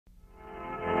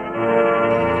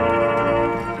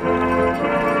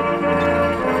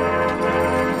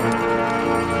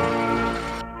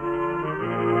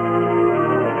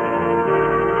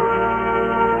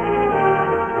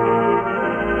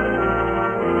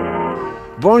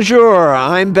Bonjour,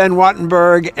 I'm Ben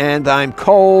Wattenberg, and I'm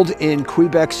cold in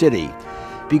Quebec City.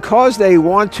 Because they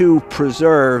want to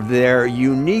preserve their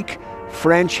unique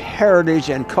French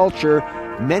heritage and culture,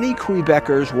 many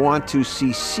Quebecers want to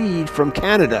secede from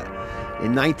Canada.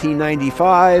 In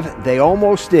 1995, they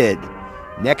almost did.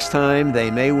 Next time, they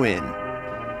may win.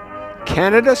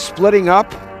 Canada splitting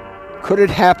up? Could it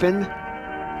happen?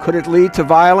 Could it lead to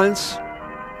violence?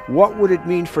 What would it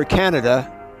mean for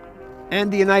Canada and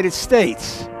the United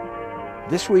States?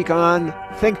 This week on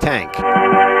Think Tank.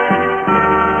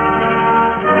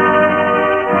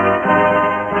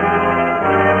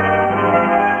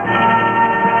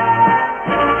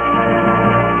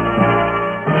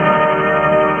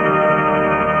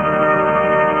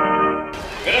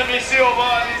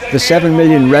 The 7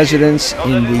 million residents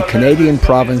in the Canadian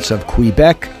province of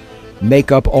Quebec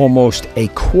make up almost a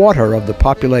quarter of the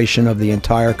population of the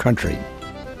entire country.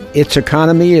 Its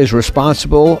economy is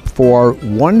responsible for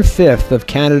 1/5 of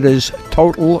Canada's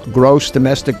total gross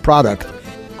domestic product.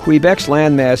 Quebec's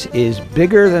landmass is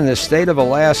bigger than the state of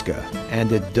Alaska,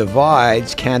 and it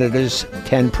divides Canada's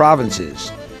 10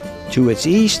 provinces. To its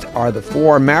east are the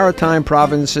 4 maritime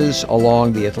provinces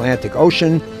along the Atlantic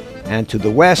Ocean, and to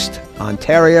the west,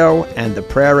 Ontario and the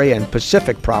Prairie and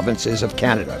Pacific provinces of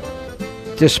Canada.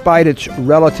 Despite its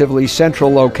relatively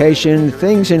central location,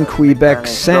 things in Quebec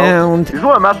sound Ils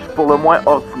jouent un match pour le moins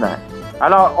ordinaire.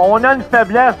 Alors, on a une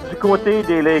faiblesse du côté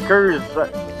des Lakers.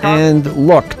 And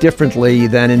look differently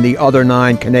than in the other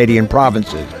 9 Canadian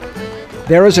provinces.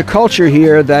 There is a culture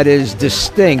here that is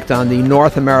distinct on the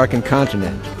North American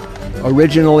continent.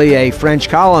 Originally a French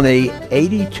colony,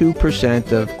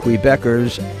 82% of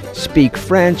Quebecers speak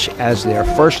French as their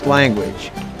first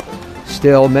language.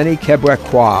 Still, many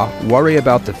Quebecois worry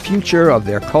about the future of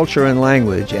their culture and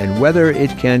language and whether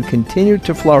it can continue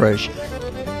to flourish.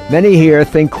 Many here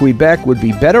think Quebec would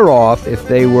be better off if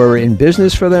they were in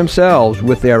business for themselves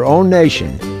with their own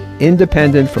nation,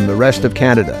 independent from the rest of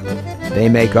Canada. They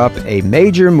make up a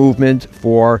major movement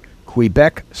for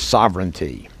Quebec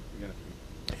sovereignty.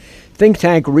 Think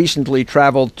Tank recently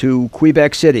traveled to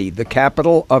Quebec City, the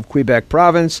capital of Quebec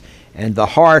Province and the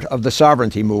heart of the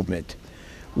sovereignty movement.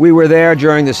 We were there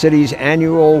during the city's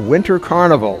annual Winter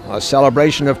Carnival, a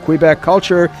celebration of Quebec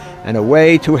culture and a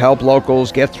way to help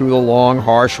locals get through the long,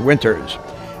 harsh winters.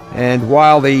 And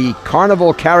while the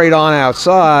carnival carried on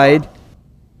outside,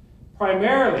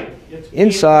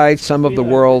 inside, some of the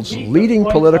world's leading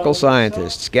political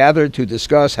scientists gathered to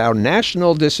discuss how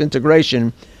national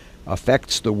disintegration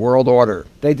affects the world order.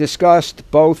 They discussed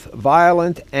both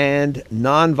violent and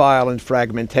nonviolent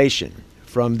fragmentation,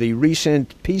 from the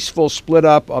recent peaceful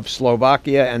split-up of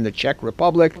Slovakia and the Czech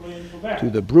Republic to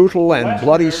the brutal and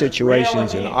bloody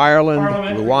situations in Ireland,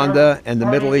 Rwanda, and the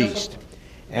Middle East.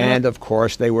 And, of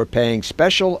course, they were paying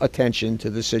special attention to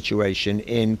the situation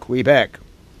in Quebec.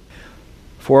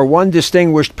 For one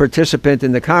distinguished participant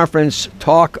in the conference,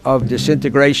 talk of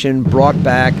disintegration brought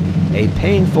back a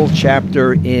painful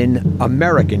chapter in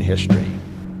American history.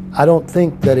 I don't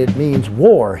think that it means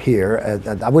war here.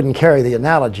 I wouldn't carry the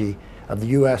analogy of the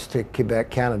U.S. to Quebec,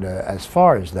 Canada as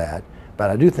far as that, but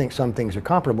I do think some things are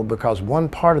comparable because one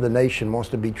part of the nation wants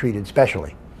to be treated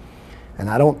specially. And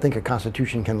I don't think a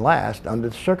constitution can last under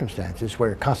the circumstances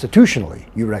where constitutionally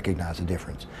you recognize a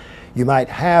difference. You might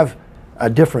have a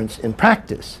difference in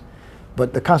practice,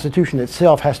 but the Constitution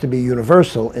itself has to be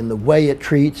universal in the way it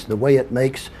treats, the way it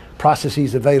makes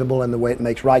processes available, and the way it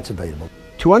makes rights available.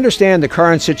 To understand the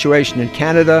current situation in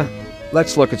Canada,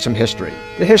 let's look at some history.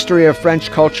 The history of French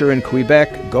culture in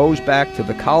Quebec goes back to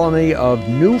the colony of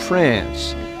New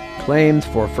France, claimed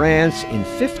for France in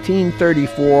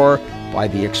 1534 by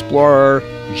the explorer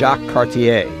Jacques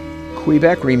Cartier.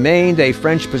 Quebec remained a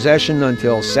French possession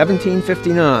until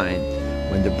 1759,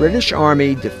 when the British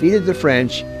Army defeated the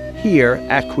French here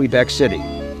at Quebec City.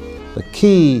 The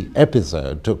key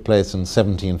episode took place in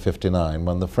 1759,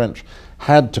 when the French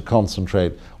had to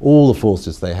concentrate all the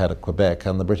forces they had at Quebec,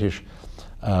 and the British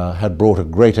had brought a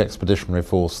great expeditionary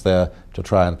force there to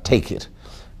try and take it.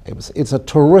 It's a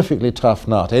terrifically tough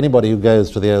nut. Anybody who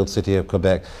goes to the old city of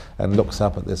Quebec and looks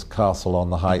up at this castle on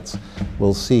the heights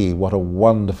will see what a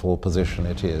wonderful position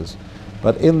it is.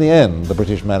 But in the end, the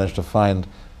British managed to find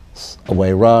a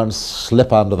way round,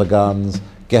 slip under the guns,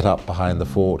 get up behind the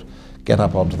fort, get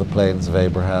up onto the Plains of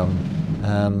Abraham,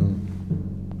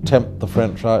 and tempt the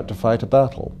French out to fight a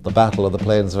battle. The Battle of the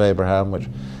Plains of Abraham, which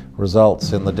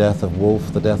results in the death of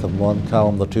Wolfe, the death of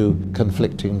Montcalm, the 2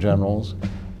 conflicting generals,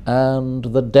 and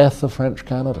the death of French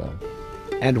Canada.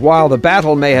 And while the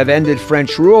battle may have ended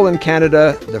French rule in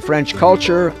Canada, the French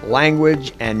culture,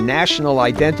 language, and national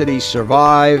identity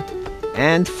survived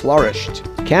and flourished.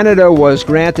 Canada was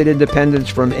granted independence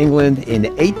from England in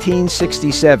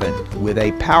 1867 with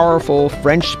a powerful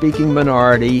French-speaking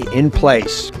minority in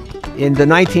place. In the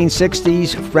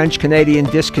 1960s, French-Canadian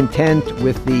discontent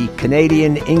with the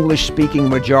Canadian English-speaking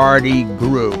majority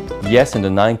grew. Yes, in the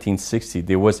 1960s,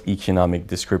 there was economic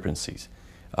discrepancies,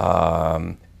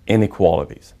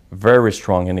 inequalities, very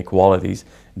strong inequalities.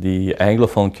 The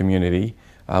Anglophone community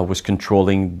was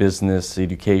controlling business,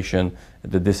 education,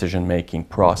 the decision-making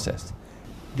process.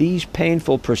 These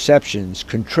painful perceptions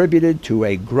contributed to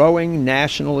a growing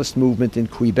nationalist movement in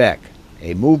Quebec,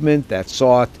 a movement that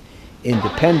sought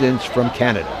independence from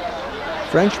Canada.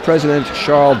 French President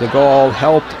Charles de Gaulle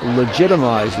helped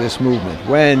legitimize this movement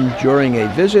when, during a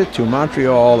visit to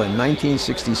Montreal in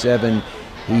 1967,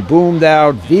 he boomed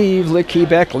out, "Vive le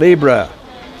Québec libre!"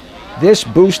 This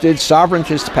boosted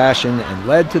sovereigntist passion and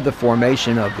led to the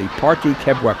formation of the Parti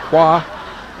Québécois,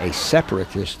 a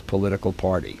separatist political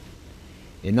party.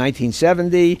 In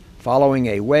 1970, following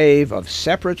a wave of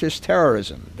separatist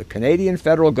terrorism, the Canadian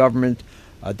federal government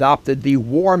adopted the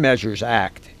War Measures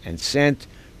Act and sent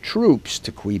troops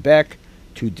to Quebec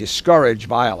to discourage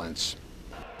violence.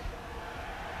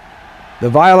 The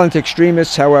violent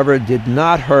extremists, however, did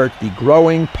not hurt the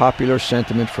growing popular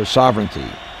sentiment for sovereignty.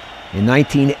 In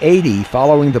 1980,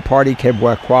 following the Parti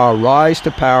Québécois' rise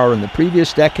to power in the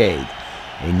previous decade,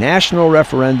 a national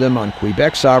referendum on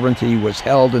Quebec sovereignty was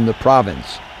held in the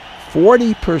province.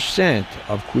 40%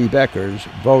 of Quebecers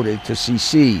voted to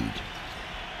secede,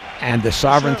 and the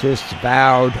sovereigntists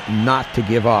vowed not to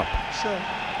give up.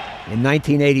 In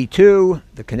 1982,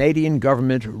 the Canadian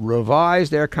government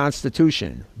revised their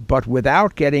constitution, but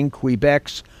without getting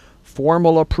Quebec's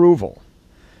formal approval.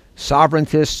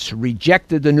 Sovereigntists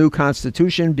rejected the new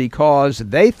constitution because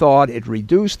they thought it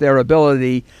reduced their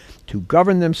ability to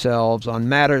govern themselves on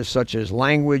matters such as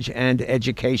language and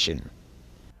education.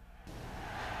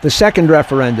 The second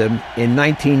referendum in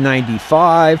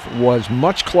 1995 was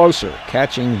much closer,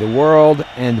 catching the world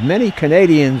and many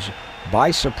Canadians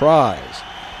by surprise.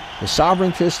 The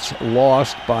sovereigntists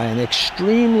lost by an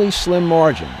extremely slim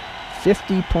margin,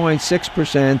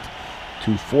 50.6%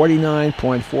 to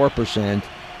 49.4%,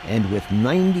 and with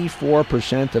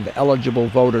 94% of eligible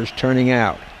voters turning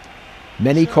out.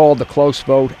 Many called the close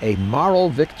vote a moral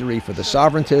victory for the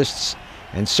sovereigntists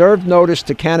and served notice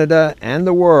to Canada and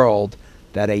the world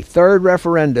that a third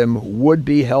referendum would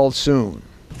be held soon.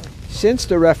 Since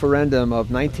the referendum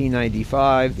of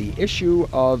 1995, the issue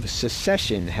of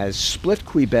secession has split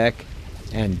Quebec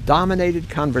and dominated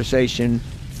conversation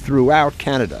throughout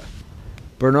Canada.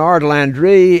 Bernard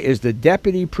Landry is the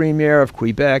Deputy Premier of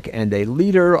Quebec and a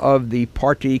leader of the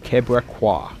Parti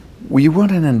Québécois. We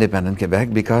want an independent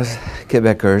Quebec because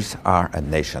Quebecers are a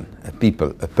nation, a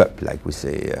people, a peuple, like we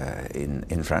say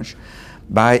in French,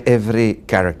 by every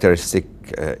characteristic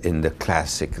in the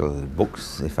classical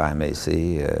books, if I may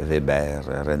say, Weber,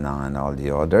 Renan, and all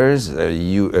the others.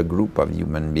 A group of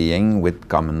human beings with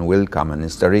common will, common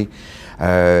history,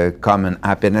 common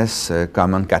happiness,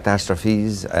 common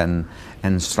catastrophes, and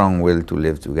strong will to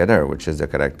live together, which is the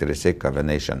characteristic of a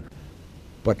nation.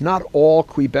 But not all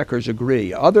Quebecers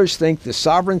agree. Others think the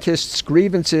sovereigntists'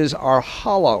 grievances are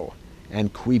hollow,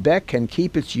 and Quebec can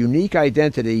keep its unique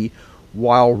identity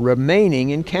while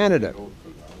remaining in Canada.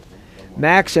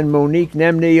 Max and Monique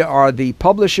Nemny are the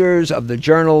publishers of the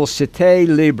journal Cité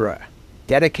Libre,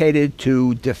 dedicated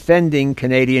to defending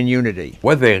Canadian unity.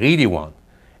 What they really want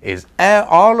is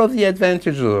all of the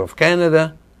advantages of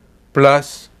Canada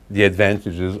plus the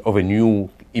advantages of a new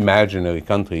imaginary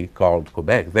country called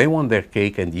Quebec. They want their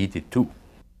cake and eat it too.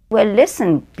 Well,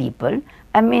 listen, people,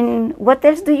 I mean, what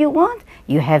else do you want?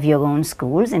 You have your own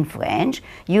schools in French.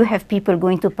 You have people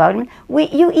going to Parliament.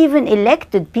 You even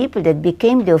elected people that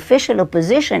became the official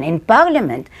opposition in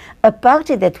Parliament, a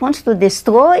party that wants to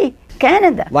destroy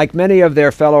Canada. Like many of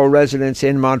their fellow residents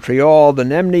in Montreal, the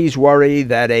Nemnys worry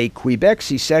that a Quebec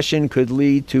secession could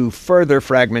lead to further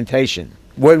fragmentation.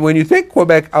 When you take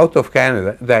Quebec out of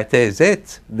Canada, that is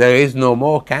it. There is no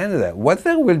more Canada. What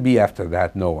there will be after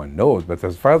that, no one knows. But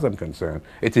as far as I'm concerned,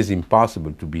 it is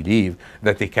impossible to believe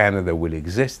that a Canada will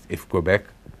exist if Quebec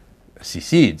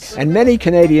secedes. And many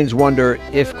Canadians wonder,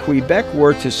 if Quebec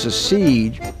were to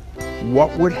secede,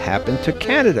 what would happen to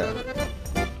Canada?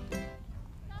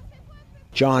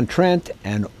 John Trent,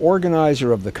 an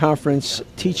organizer of the conference,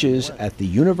 teaches at the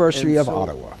University of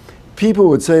Ottawa. People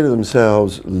would say to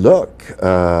themselves, look,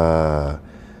 I've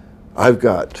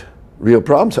got real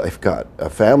problems. I've got a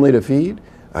family to feed.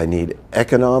 I need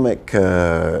economic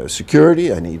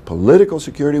security. I need political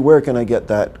security. Where can I get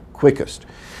that quickest?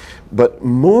 But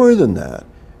more than that,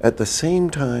 at the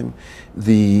same time,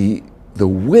 the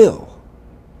will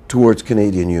towards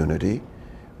Canadian unity,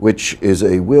 which is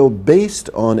a will based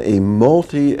on a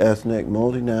multi-ethnic,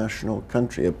 multinational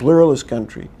country, a pluralist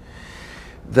country,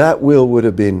 that will would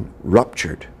have been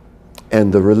ruptured,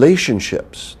 and the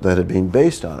relationships that had been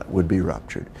based on it would be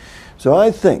ruptured. So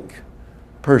I think,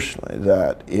 personally,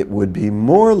 that it would be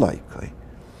more likely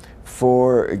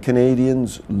for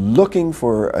Canadians looking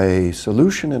for a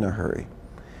solution in a hurry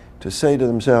to say to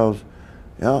themselves,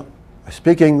 yeah, I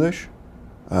speak English,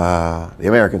 the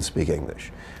Americans speak English.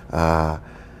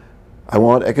 I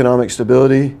want economic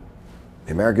stability.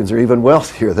 The Americans are even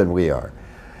wealthier than we are.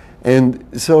 And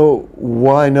so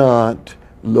why not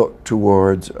look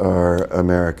towards our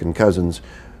American cousins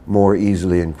more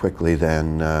easily and quickly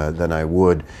than I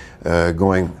would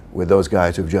going with those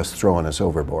guys who've just thrown us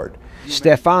overboard.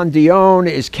 Stéphane Dion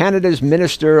is Canada's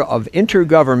Minister of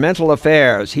Intergovernmental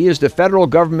Affairs. He is the federal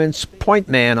government's point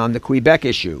man on the Quebec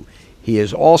issue. He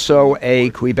is also a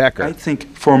Quebecer. I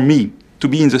think for me, to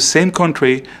be in the same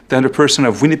country than a person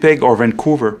of Winnipeg or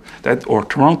Vancouver or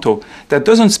Toronto that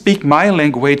doesn't speak my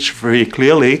language very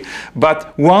clearly,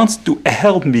 but wants to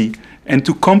help me and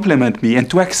to compliment me and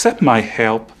to accept my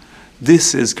help,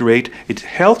 this is great. It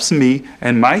helps me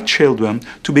and my children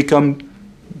to become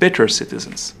better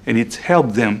citizens, and it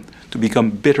helped them to become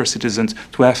better citizens,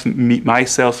 to have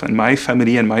myself and my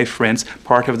family and my friends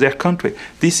part of their country.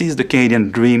 This is the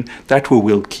Canadian dream that we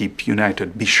will keep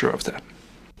united, be sure of that.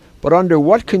 But under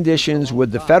what conditions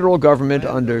would the federal government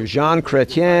under Jean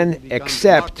Chrétien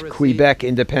accept Quebec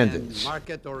independence?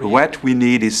 What we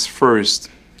need is first,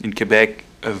 in Quebec,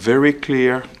 a very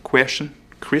clear question,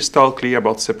 crystal clear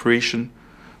about separation,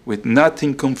 with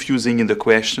nothing confusing in the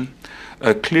question,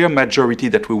 a clear majority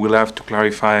that we will have to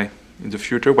clarify in the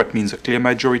future what means a clear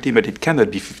majority, but it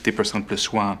cannot be 50%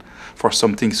 plus one for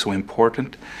something so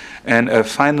important. And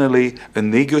finally, a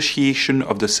negotiation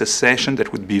of the secession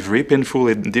that would be very painful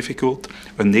and difficult,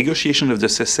 a negotiation of the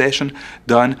secession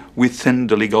done within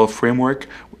the legal framework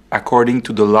according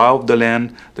to the law of the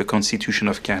land, the Constitution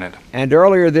of Canada. And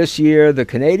earlier this year, the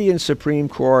Canadian Supreme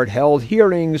Court held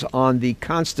hearings on the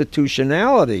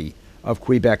constitutionality of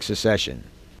Quebec secession.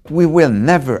 We will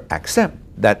never accept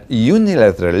that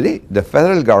unilaterally the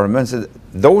federal government says,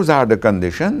 those are the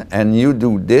conditions, and you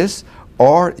do this,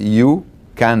 or you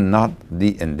cannot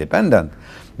be independent,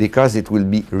 because it will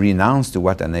be renounced to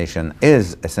what a nation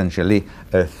is, essentially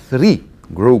a free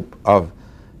group of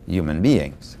human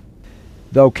beings.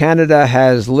 Though Canada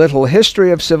has little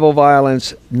history of civil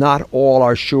violence, not all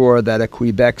are sure that a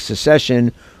Quebec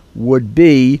secession would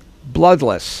be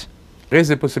bloodless. There is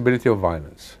a possibility of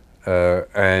violence,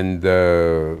 and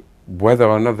whether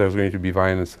or not there's going to be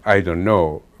violence, I don't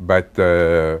know, but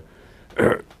the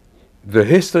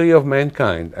history of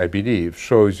mankind, I believe,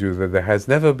 shows you that there has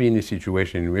never been a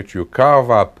situation in which you carve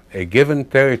up a given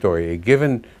territory, a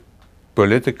given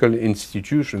political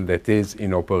institution that is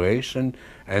in operation,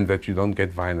 and that you don't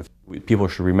get violence. People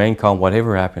should remain calm,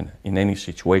 whatever happens in any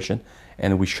situation,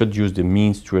 and we should use the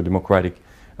means to a democratic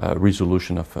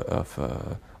resolution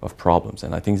of problems.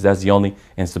 And I think that's the only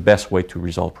and it's the best way to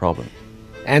resolve problems.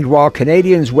 And while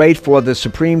Canadians wait for the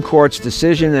Supreme Court's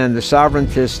decision and the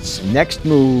sovereigntists' next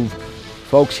move,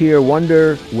 folks here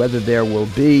wonder whether there will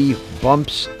be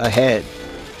bumps ahead.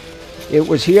 It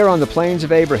was here on the Plains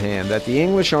of Abraham that the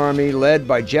English army, led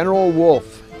by General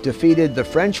Wolfe, defeated the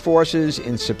French forces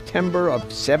in September of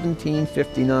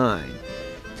 1759.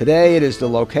 Today it is the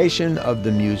location of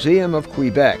the Museum of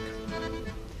Quebec.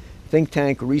 Think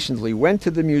Tank recently went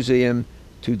to the museum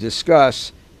to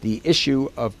discuss the issue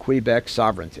of Quebec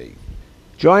sovereignty.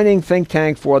 Joining Think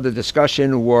Tank for the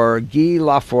discussion were Guy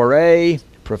LaForest,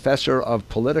 professor of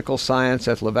political science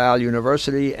at Laval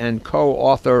University and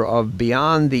co-author of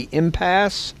Beyond the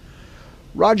Impasse,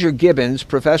 Roger Gibbons,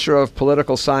 professor of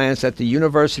political science at the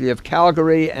University of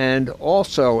Calgary and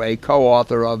also a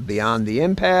co-author of Beyond the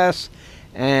Impasse,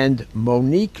 and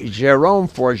Monique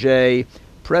Jerome-Forget,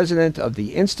 president of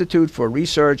the Institute for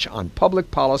Research on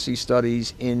Public Policy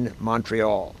Studies in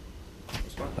Montreal.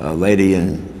 Ladies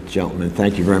and gentlemen,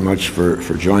 thank you very much for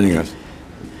joining us.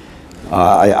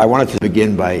 I wanted to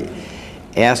begin by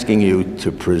asking you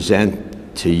to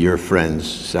present to your friends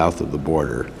south of the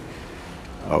border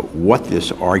what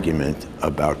this argument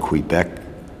about Quebec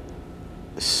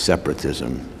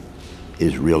separatism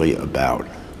is really about.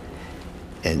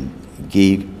 And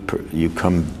Guy, you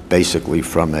come basically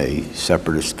from a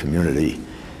separatist community.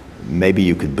 Maybe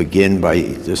you could begin by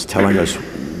just telling us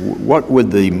what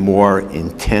would the more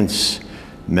intense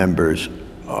members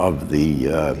of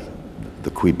the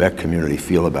Quebec community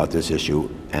feel about this issue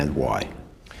and why?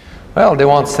 Well, they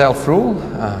want self-rule.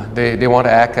 They want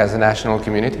to act as a national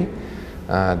community.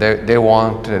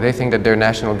 They think that their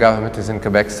national government is in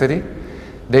Quebec City.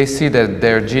 They see that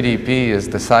their GDP is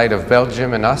the size of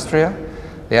Belgium and Austria.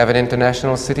 They have an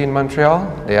international city in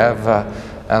Montreal. They have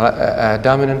a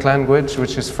dominant language,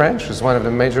 which is French, which is one of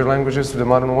the major languages of the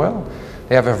modern world.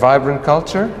 They have a vibrant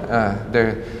culture.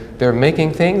 They're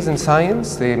making things in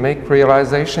science. They make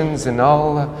realizations in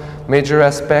all major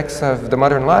aspects of the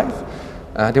modern life.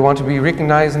 They want to be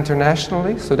recognized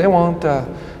internationally, so they want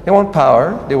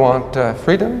power, they want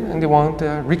freedom, and they want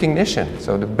recognition.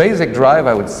 So the basic drive,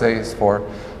 I would say, is for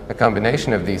a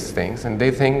combination of these things, and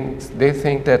they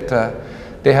think that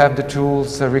they have the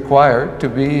tools required to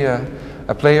be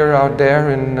a player out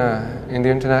there in the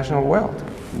international world.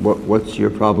 What's your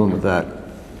problem with that?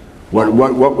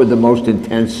 What would the most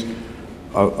intense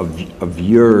of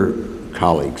your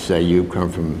colleagues say? You come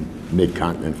from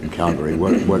mid-continent, from Calgary.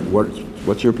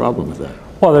 What's your problem with that?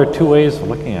 Well, there are two ways of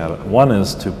looking at it. One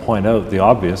is to point out the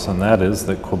obvious, and that is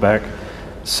that Quebec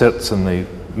sits in the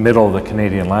middle of the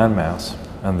Canadian landmass,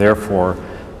 and therefore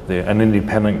an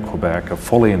independent Quebec, a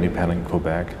fully independent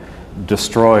Quebec,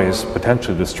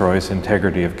 potentially destroys the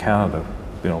integrity of Canada.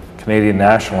 You know, Canadian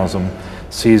nationalism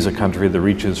sees a country that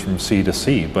reaches from sea to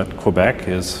sea, but Quebec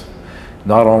is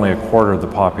not only a quarter of the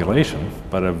population,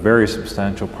 but a very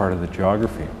substantial part of the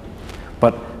geography.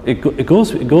 But it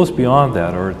goes beyond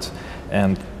that,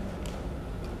 and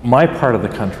my part of the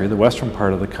country, the western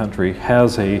part of the country,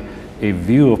 has a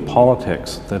view of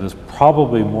politics that is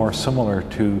probably more similar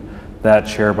to that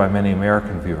shared by many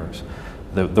American viewers.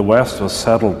 The West was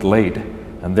settled late,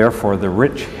 and therefore the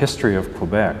rich history of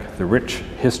Quebec, the rich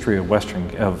history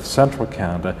of central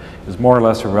Canada, is more or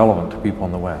less irrelevant to people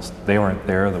in the West. They weren't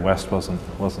there, the West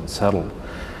wasn't settled.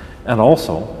 And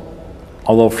also,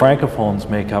 although Francophones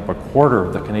make up a quarter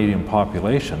of the Canadian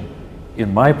population,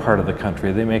 in my part of the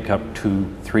country they make up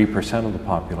 2–3% of the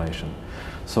population.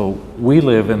 So we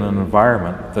live in an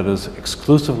environment that is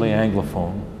exclusively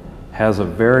Anglophone, has a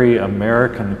very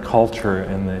American culture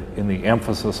in the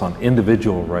emphasis on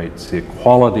individual rights, the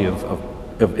equality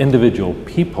of individual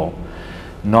people,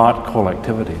 not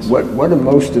collectivities. What do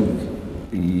most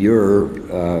of your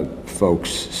folks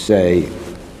say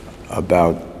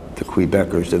about the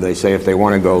Quebecers? Do they say if they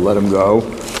want to go, let them go?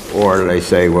 Or do they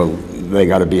say, well, they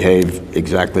got to behave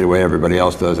exactly the way everybody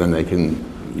else does and they can,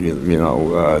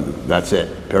 that's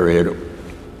it, period?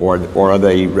 Or are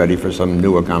they ready for some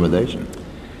new accommodation?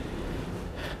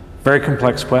 Very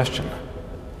complex question.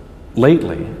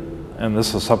 Lately, and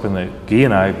this is something that Guy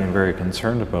and I have been very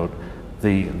concerned about,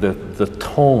 the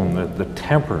tone, the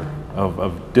temper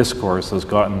of discourse has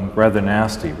gotten rather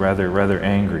nasty, rather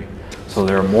angry. So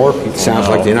there are more people. Sounds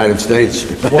now, like the United States.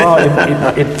 Well,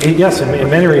 yes, in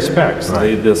many respects.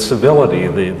 Right. The civility,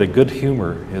 the good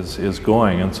humor is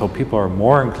going, and so people are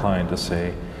more inclined to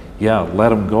say, yeah, let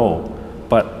them go.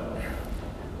 But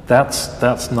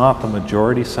that's not the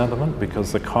majority sentiment,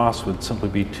 because the cost would simply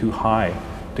be too high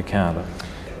to Canada.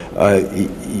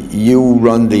 You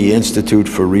run the Institute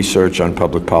for Research on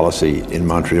Public Policy in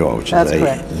Montreal, which is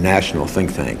a national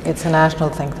think tank. It's a national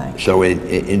think tank. So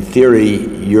in theory,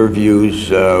 your views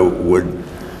would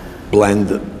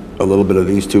blend a little bit of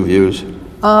these two views?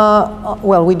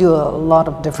 Well, we do a lot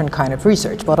of different kind of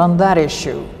research, but on that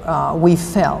issue, we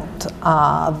felt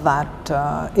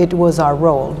that it was our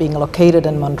role, being located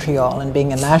in Montreal and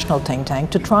being a national think tank,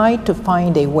 to try to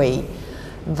find a way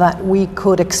that we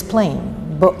could explain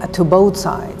to both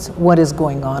sides what is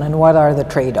going on and what are the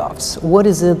trade-offs. What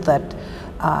is it that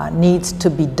needs to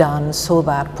be done so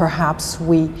that perhaps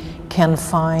we can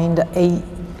find a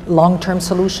long-term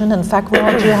solution? In fact, we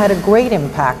actually had a great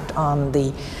impact on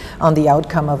the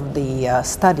outcome of the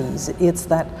studies. It's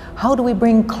that, how do we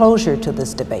bring closure to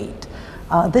this debate?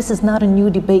 This is not a new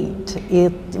debate.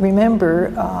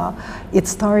 Remember, it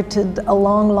started a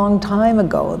long time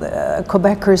ago. The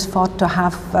Quebecers fought to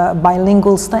have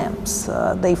bilingual stamps.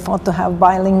 They fought to have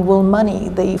bilingual money.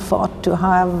 They fought to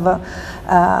have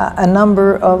a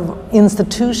number of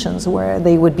institutions where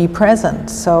they would be present.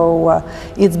 So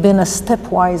it's been a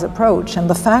stepwise approach. And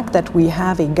the fact that we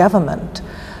have a government,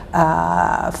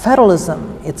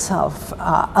 federalism itself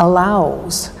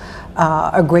allows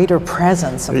a greater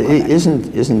presence of Quebec.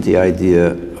 Isn't the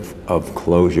idea of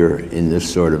closure in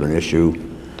this sort of an issue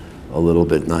a little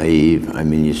bit naive? I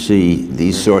mean, you see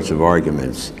these sorts of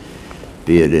arguments,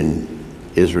 be it in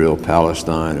Israel,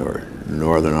 Palestine, or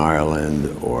Northern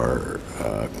Ireland, or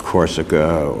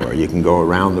Corsica, or you can go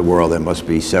around the world. There must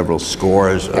be several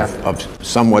scores of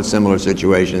somewhat similar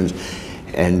situations,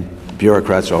 and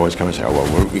bureaucrats always come and say, oh,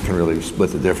 well, we can really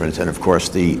split the difference, and of course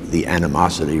the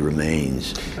animosity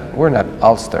remains. We're not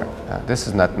Ulster. This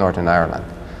is not Northern Ireland.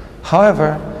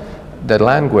 However, the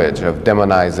language of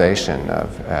demonization,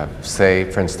 of say,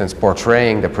 for instance,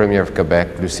 portraying the Premier of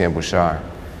Quebec, Lucien Bouchard,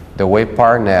 the way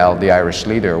Parnell, the Irish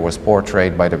leader, was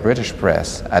portrayed by the British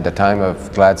press at the time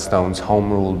of Gladstone's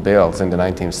Home Rule bills in the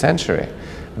 19th century,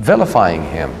 vilifying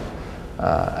him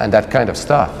and that kind of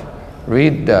stuff.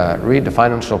 Read the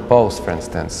Financial Post, for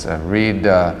instance, read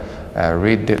the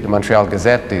Montreal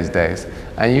Gazette these days,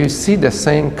 and you see the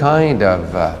same kind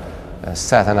of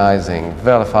satanizing,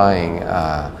 vilifying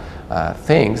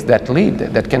things that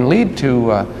can lead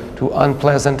to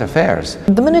unpleasant affairs.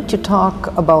 The minute you talk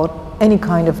about any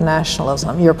kind of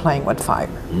nationalism, you're playing with fire.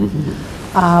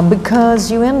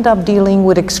 Because you end up dealing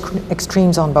with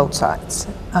extremes on both sides.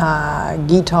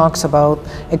 Guy talks about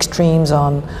extremes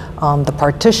on the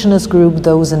partitionist group,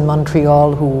 those in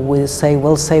Montreal who will say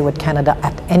with Canada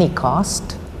at any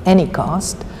cost. And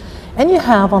you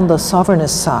have on the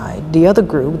sovereignist side, the other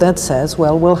group that says,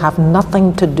 well, we'll have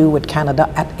nothing to do with Canada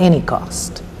at any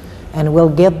cost. And we'll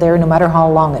get there no matter how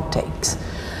long it takes.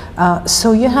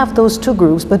 So you have those two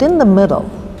groups, but in the middle,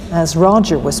 as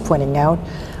Roger was pointing out,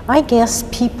 I guess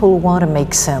people want to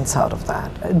make sense out of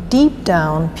that. Deep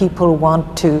down, people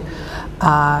want to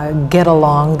get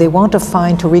along, they want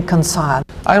to reconcile.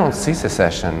 I don't see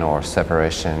secession or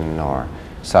separation or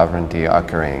sovereignty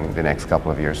occurring the next couple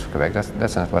of years for Quebec.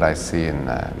 That's not what I see in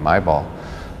my ball.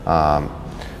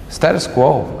 Status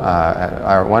quo,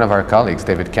 one of our colleagues,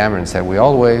 David Cameron, said we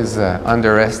always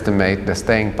underestimate the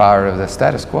staying power of the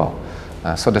status quo.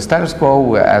 So the status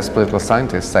quo, as political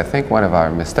scientists, I think one of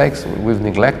our mistakes, we've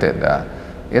neglected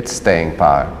its staying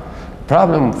power.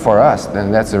 Problem for us,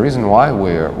 and that's the reason why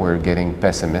we're getting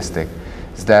pessimistic,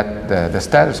 is that the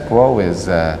status quo is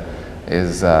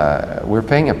we're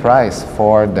paying a price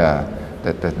for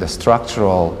the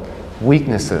structural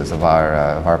weaknesses of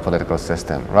our political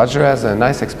system. Roger has a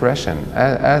nice expression.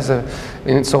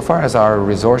 Insofar as our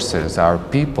resources, our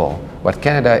people, what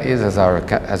Canada is as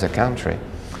a country,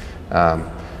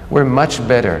 we're much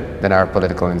better than our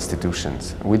political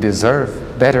institutions. We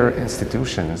deserve better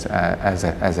institutions as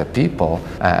a people,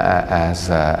 as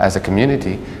a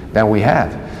community than we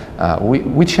have.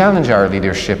 We challenge our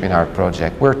leadership in our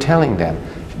project. We're telling them,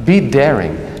 be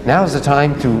daring. Now's the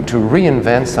time to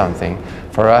reinvent something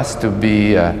for us to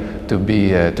be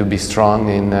strong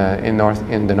in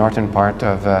the northern part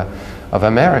of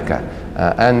America.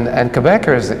 And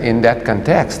Quebecers in that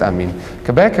context, I mean,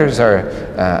 Quebecers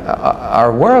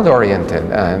are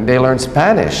world-oriented, and they learn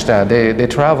Spanish, they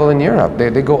travel in Europe,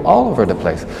 they go all over the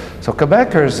place. So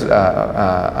Quebecers,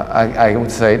 I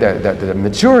would say that the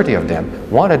majority of them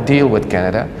want to deal with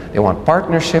Canada, they want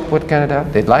partnership with Canada,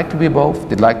 they'd like to be both,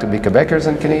 they'd like to be Quebecers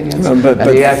and Canadians, and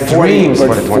they have dreams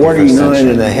for the 21st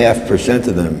century. 49.5%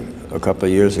 of them a couple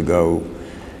of years ago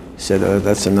said,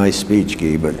 that's a nice speech,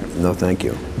 Guy, but no thank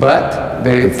you. But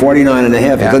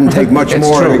 49.5, it doesn't take much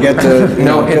more to get to...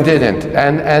 No, it didn't.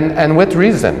 And with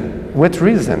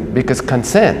reason, because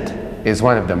consent is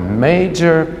one of the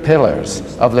major pillars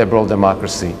of liberal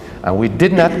democracy, and we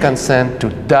did not consent to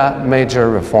that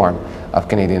major reform of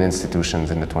Canadian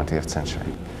institutions in the 20th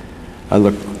century.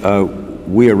 Look,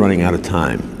 we are running out of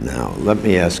time now. Let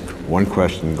me ask one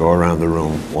question, go around the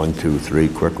room, 1, 2, 3,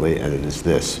 quickly, and it is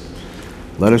this.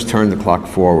 Let us turn the clock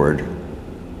forward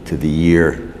to the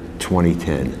year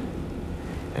 2010.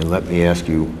 And let me ask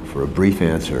you for a brief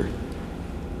answer,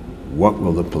 what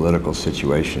will the political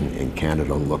situation in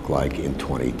Canada look like in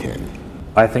 2010?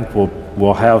 I think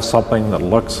we'll have something that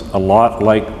looks a lot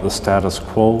like the status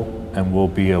quo, and will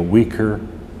be a weaker,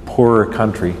 poorer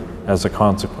country as a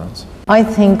consequence. I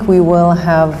think we will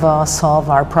have solved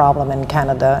our problem in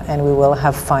Canada, and we will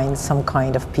have find some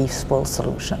kind of peaceful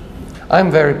solution. I'm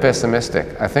very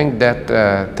pessimistic. I think that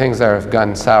things have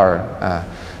gone sour.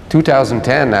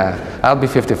 2010, I'll be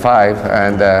 55,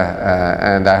 and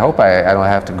I hope I don't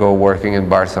have to go working in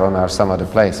Barcelona or some other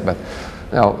place. But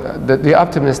no, the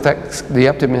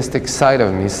optimistic side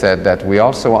of me said that we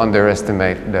also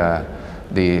underestimate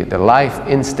the life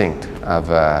instinct of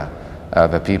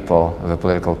a people, of a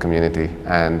political community.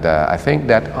 And I think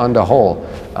that on the whole,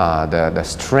 the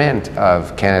strength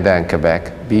of Canada and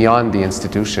Quebec, beyond the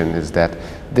institution, is that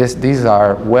these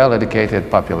are well-educated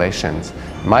populations.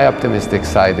 My optimistic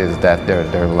side is that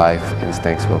their life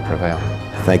instincts will prevail.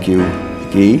 Thank you,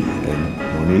 Guy and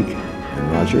Monique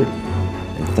and Roger.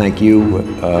 And thank you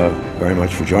very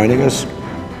much for joining us.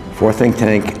 For Think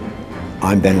Tank,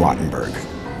 I'm Ben Wattenberg.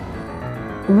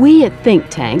 We at Think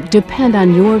Tank depend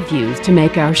on your views to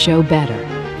make our show better.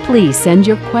 Please send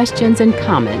your questions and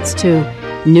comments to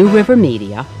New River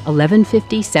Media,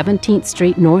 1150 17th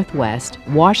Street Northwest,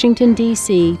 Washington,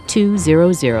 D.C.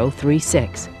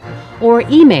 20036. Or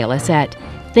email us at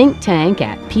Think Tank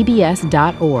at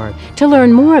pbs.org. To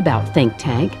learn more about Think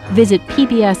Tank, visit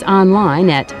PBS online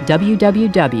at www.pbs.org.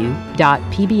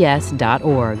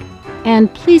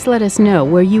 And please let us know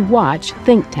where you watch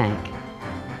Think Tank.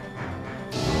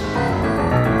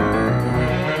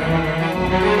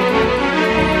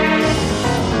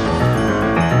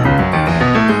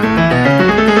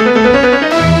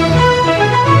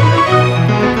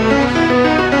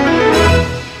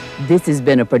 This has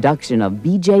been a production of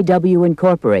BJW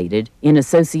Incorporated in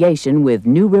association with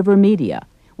New River Media,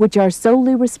 which are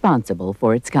solely responsible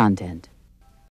for its content.